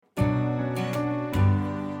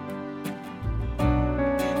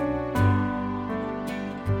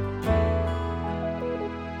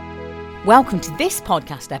Welcome to this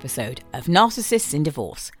podcast episode of Narcissists in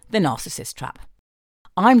Divorce, The Narcissist Trap.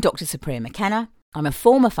 I'm Dr. Supriya McKenna. I'm a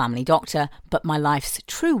former family doctor, but my life's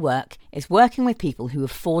true work is working with people who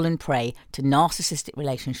have fallen prey to narcissistic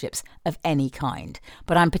relationships of any kind,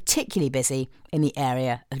 but I'm particularly busy in the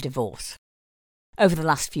area of divorce. Over the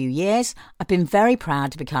last few years, I've been very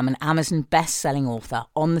proud to become an Amazon best-selling author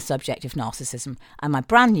on the subject of narcissism, and my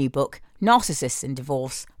brand new book, Narcissists in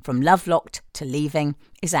Divorce, From Lovelocked to Leaving,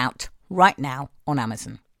 is out right now on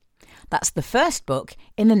Amazon. That's the first book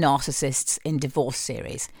in the Narcissists in Divorce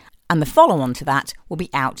series, and the follow-on to that will be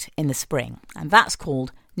out in the spring, and that's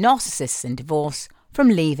called Narcissists in Divorce, From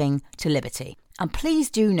Leaving to Liberty. And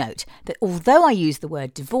please do note that although I use the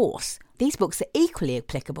word divorce, these books are equally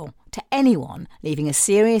applicable to anyone leaving a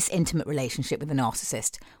serious intimate relationship with a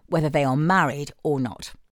narcissist, whether they are married or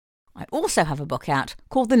not. I also have a book out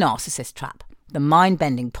called The Narcissist Trap, The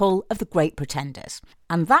Mind-Bending Pull of the Great Pretenders.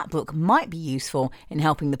 And that book might be useful in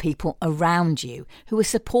helping the people around you who are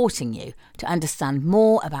supporting you to understand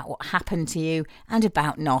more about what happened to you and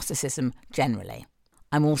about narcissism generally.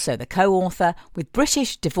 I'm also the co-author with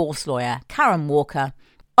British divorce lawyer Karen Walker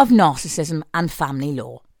of Narcissism and Family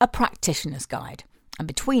Law, a practitioner's guide. And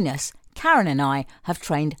between us, Karen and I have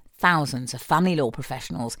trained thousands of family law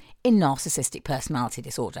professionals in narcissistic personality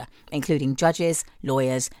disorder, including judges,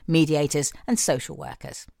 lawyers, mediators and social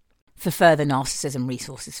workers. For further narcissism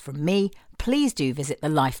resources from me, please do visit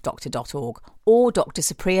thelifedoctor.org or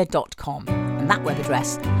drsupriya.com, and that web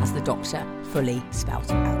address has the doctor fully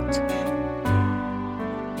spelt out.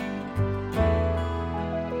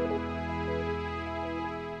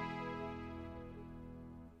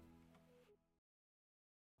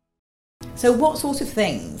 So what sort of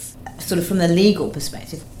things, sort of from the legal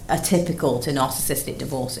perspective, are typical to narcissistic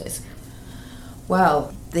divorces?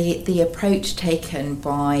 Well, the approach taken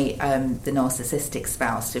by the narcissistic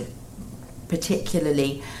spouse,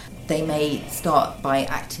 particularly, they may start by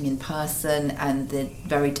acting in person and the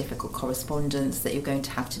very difficult correspondence that you're going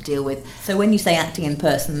to have to deal with. So when you say acting in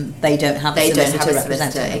person, they don't have a solicitor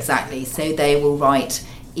representing them? Exactly. So they will write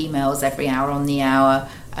emails every hour on the hour,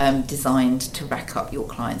 designed to rack up your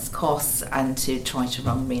client's costs and to try to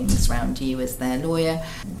run rings around you as their lawyer.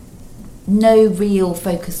 No real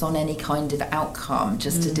focus on any kind of outcome,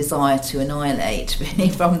 just a desire to annihilate, really,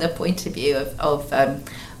 from the point of view of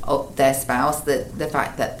their spouse. The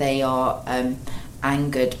fact that they are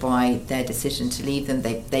angered by their decision to leave them.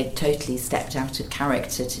 They've totally stepped out of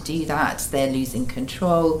character to do that. They're losing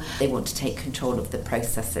control. They want to take control of the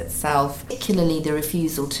process itself. Particularly the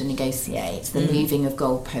refusal to negotiate, the moving of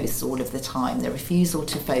goalposts all of the time, the refusal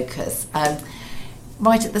to focus.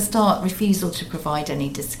 Right at the start, refusal to provide any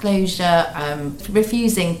disclosure,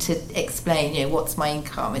 refusing to explain, what's my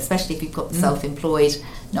income, especially if you've got the self-employed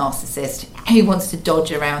narcissist who wants to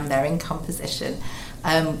dodge around their income position.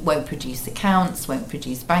 Won't produce accounts, won't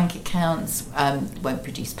produce bank accounts, won't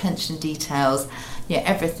produce pension details.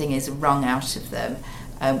 Everything is wrung out of them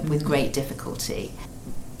with great difficulty.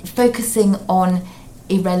 Focusing on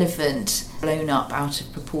irrelevant, blown up, out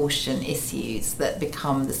of proportion issues that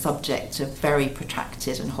become the subject of very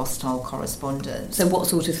protracted and hostile correspondence. So what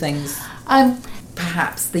sort of things?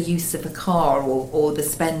 Perhaps the use of a car or the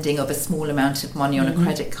spending of a small amount of money on a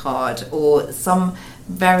credit card, or some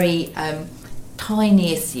very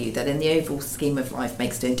tiny issue that in the overall scheme of life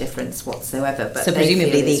makes no difference whatsoever. But so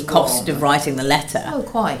presumably the cost of writing the letter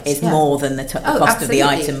is more than the cost of the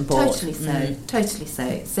item bought. Totally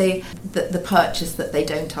so. So the purchase that they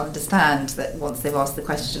don't understand, that once they've asked the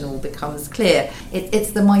question all becomes clear. It's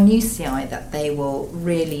the minutiae that they will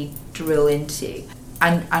really drill into.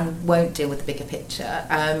 And won't deal with the bigger picture,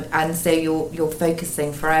 and so you're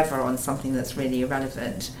focusing forever on something that's really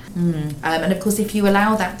irrelevant. And of course, if you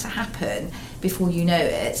allow that to happen, before you know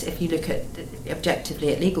it, if you look at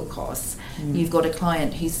objectively at legal costs, you've got a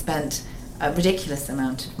client who's spent a ridiculous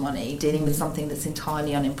amount of money dealing with something that's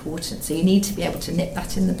entirely unimportant. So you need to be able to nip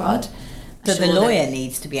that in the bud. So the lawyer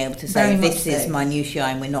needs to be able to say, this is minutiae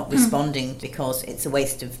and we're not responding because it's a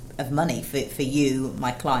waste of money for you,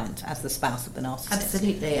 my client, as the spouse of the narcissist.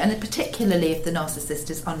 Absolutely, and particularly if the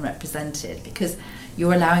narcissist is unrepresented, because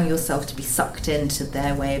you're allowing yourself to be sucked into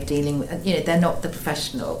their way of dealing with, they're not the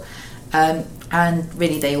professional. And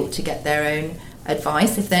really they ought to get their own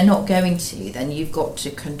advice. If they're not going to, then you've got to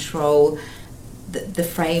control the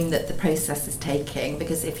frame that the process is taking,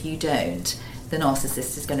 because if you don't, the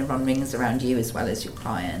narcissist is going to run rings around you as well as your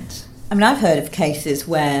client. I mean, I've heard of cases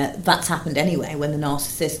where that's happened anyway, when the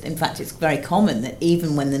narcissist, in fact, it's very common that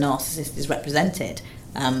even when the narcissist is represented,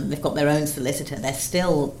 they've got their own solicitor, they're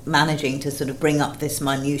still managing to sort of bring up this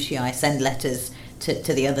minutiae, send letters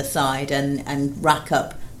to the other side and rack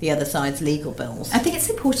up the other side's legal bills. I think it's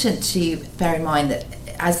important to bear in mind that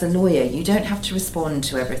as a lawyer, you don't have to respond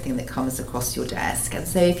to everything that comes across your desk. And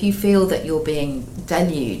so if you feel that you're being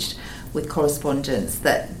deluged with correspondence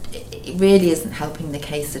that it really isn't helping the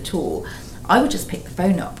case at all, I would just pick the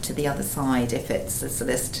phone up to the other side if it's a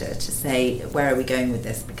solicitor to say, where are we going with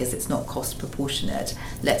this? Because it's not cost proportionate.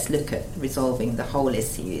 Let's look at resolving the whole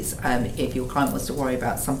issues. If your client wants to worry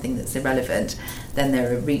about something that's irrelevant, then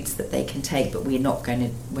there are routes that they can take, but we're not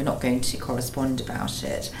going to correspond about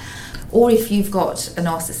it. Or if you've got a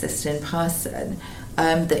narcissist in person,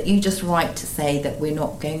 that you just write to say that we're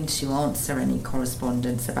not going to answer any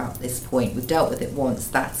correspondence about this point. We've dealt with it once,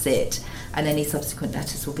 that's it. And any subsequent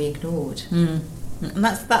letters will be ignored. And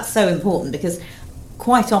that's so important, because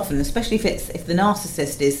quite often, especially if the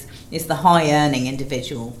narcissist is the high-earning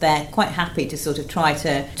individual, they're quite happy to sort of try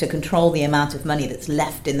to control the amount of money that's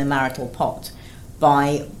left in the marital pot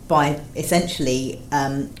by essentially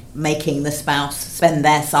making the spouse spend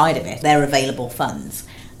their side of it, their available funds.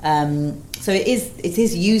 So it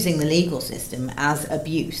is using the legal system as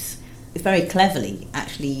abuse. It's very cleverly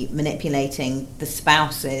actually manipulating the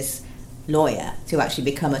spouse's lawyer to actually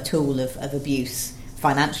become a tool of abuse,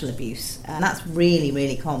 financial abuse. And that's really,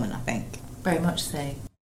 really common, I think. Very much so.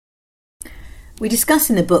 We discuss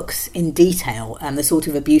in the books in detail the sort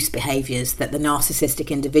of abuse behaviours that the narcissistic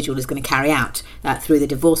individual is going to carry out through the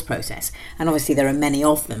divorce process. And obviously there are many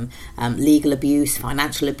of them: legal abuse,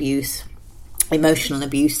 financial abuse, emotional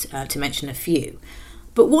abuse, to mention a few.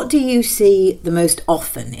 But what do you see the most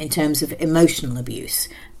often in terms of emotional abuse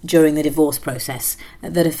during the divorce process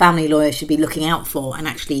that a family lawyer should be looking out for and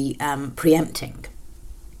actually preempting?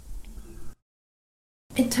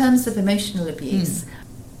 In terms of emotional abuse,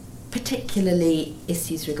 particularly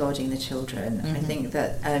issues regarding the children, I think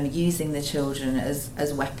that using the children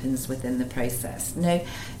as weapons within the process. No,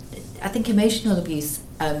 I think emotional abuse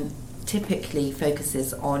typically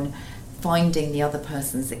focuses on finding the other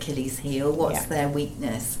person's Achilles heel. What's their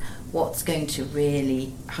weakness? What's going to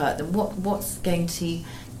really hurt them? What's going to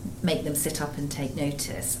make them sit up and take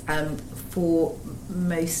notice? For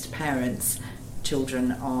most parents,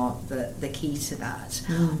 children are the key to that.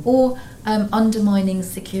 Or undermining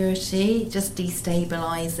security, just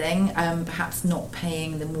destabilising, perhaps not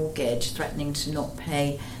paying the mortgage, threatening to not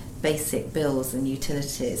pay basic bills and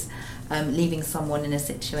utilities, leaving someone in a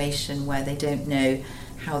situation where they don't know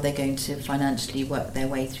how they're going to financially work their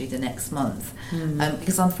way through the next month.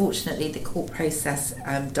 Because unfortunately the court process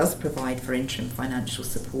does provide for interim financial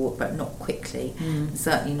support, but not quickly,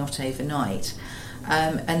 certainly not overnight.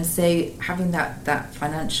 And so having that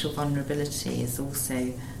financial vulnerability is also,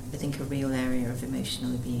 I think, a real area of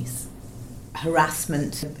emotional abuse.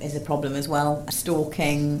 Harassment is a problem as well.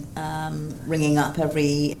 Stalking, ringing up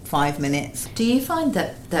every 5 minutes. Do you find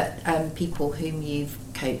that people whom you've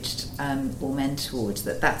coached or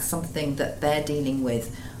mentored, that's something that they're dealing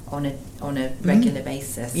with on a regular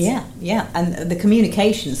basis? Yeah, and the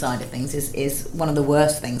communication side of things is one of the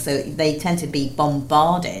worst things. So they tend to be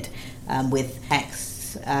bombarded with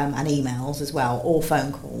texts and emails as well, or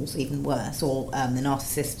phone calls, even worse, or the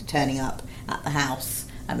narcissist turning up at the house.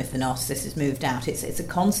 If the narcissist has moved out, it's a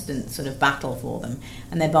constant sort of battle for them,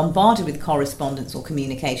 and they're bombarded with correspondence or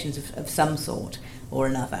communications of some sort or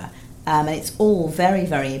another, and it's all very,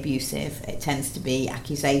 very abusive. It tends to be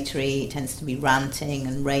accusatory, it tends to be ranting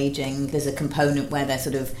and raging. There's a component where they're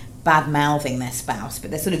sort of bad-mouthing their spouse, but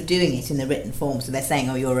they're sort of doing it in the written form. So they're saying,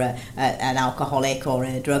 oh, you're an alcoholic or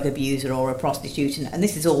a drug abuser or a prostitute, and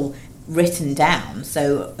this is all written down.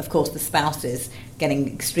 So of course the spouse is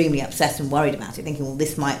getting extremely upset and worried about it, thinking, well,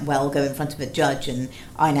 this might well go in front of a judge and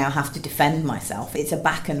I now have to defend myself. It's a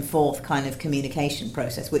back and forth kind of communication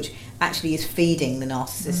process, which actually is feeding the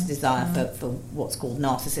narcissist's desire for what's called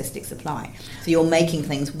narcissistic supply. So you're making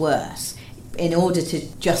things worse in order to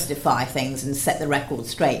justify things and set the record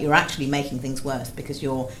straight. You're actually making things worse because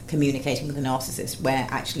you're communicating with a narcissist, where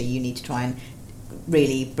actually you need to try and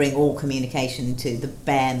really bring all communication to the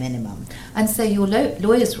bare minimum. And so your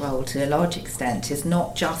lawyer's role, to a large extent, is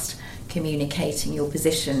not just communicating your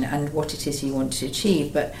position and what it is you want to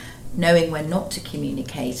achieve, but knowing when not to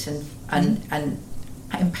communicate and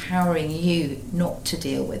empowering you not to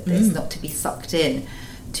deal with this, not to be sucked in,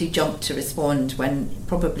 to jump to respond when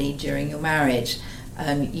probably during your marriage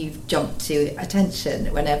you've jumped to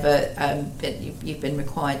attention whenever you've been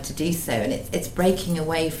required to do so. And it's breaking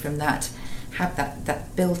away from that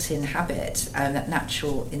built-in habit, that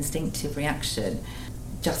natural instinctive reaction,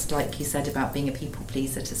 just like you said about being a people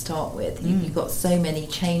pleaser to start with. You've got so many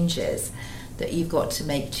changes that you've got to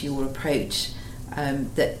make to your approach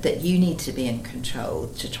that you need to be in control,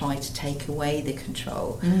 to try to take away the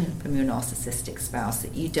control from your narcissistic spouse,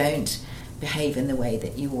 that you don't behave in the way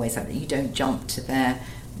that you always have, that you don't jump to their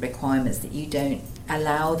requirements, that you don't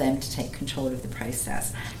allow them to take control of the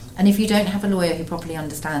process. And if you don't have a lawyer who properly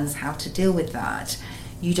understands how to deal with that,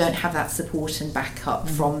 you don't have that support and backup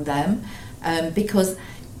from them, because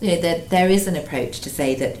there is an approach to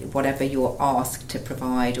say that whatever you're asked to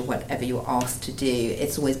provide or whatever you're asked to do,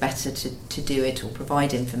 it's always better to do it or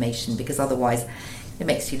provide information, because otherwise it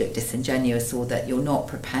makes you look disingenuous, or that you're not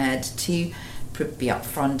prepared to be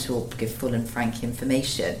upfront or give full and frank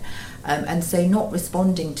information. And so not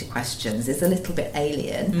responding to questions is a little bit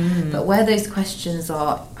alien, but where those questions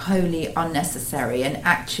are wholly unnecessary and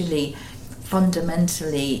actually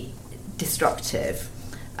fundamentally destructive,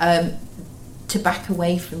 to back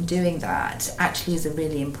away from doing that actually is a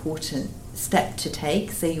really important step to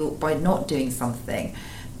take. So by not doing something,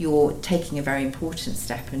 you're taking a very important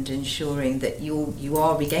step and ensuring that you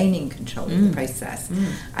are regaining control of the process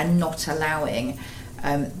and not allowing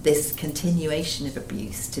this continuation of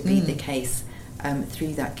abuse to be the case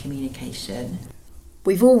through that communication.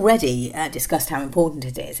 We've already discussed how important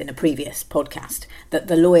it is in a previous podcast that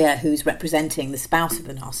the lawyer who's representing the spouse of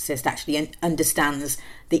the narcissist actually understands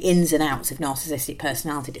the ins and outs of narcissistic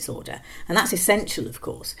personality disorder. And that's essential, of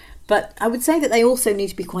course. But I would say that they also need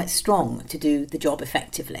to be quite strong to do the job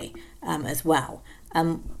effectively as well.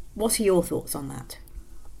 What are your thoughts on that?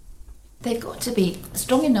 They've got to be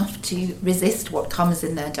strong enough to resist what comes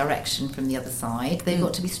in their direction from the other side. They've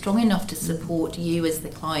got to be strong enough to support you as the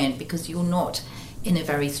client, because you're not in a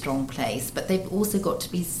very strong place, but they've also got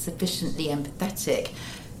to be sufficiently empathetic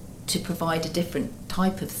to provide a different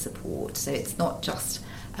type of support. So it's not just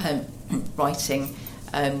writing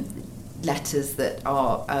letters that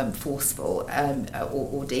are forceful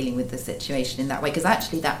or dealing with the situation in that way, because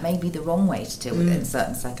actually that may be the wrong way to deal with it in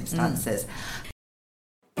certain circumstances.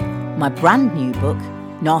 My brand new book,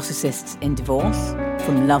 Narcissists in Divorce,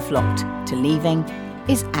 From Love Locked to Leaving,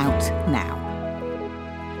 is out now.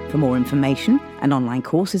 For more information and online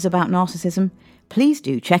courses about narcissism, please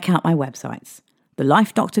do check out my websites,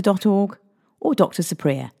 thelifedoctor.org or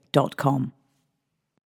drsupriya.com.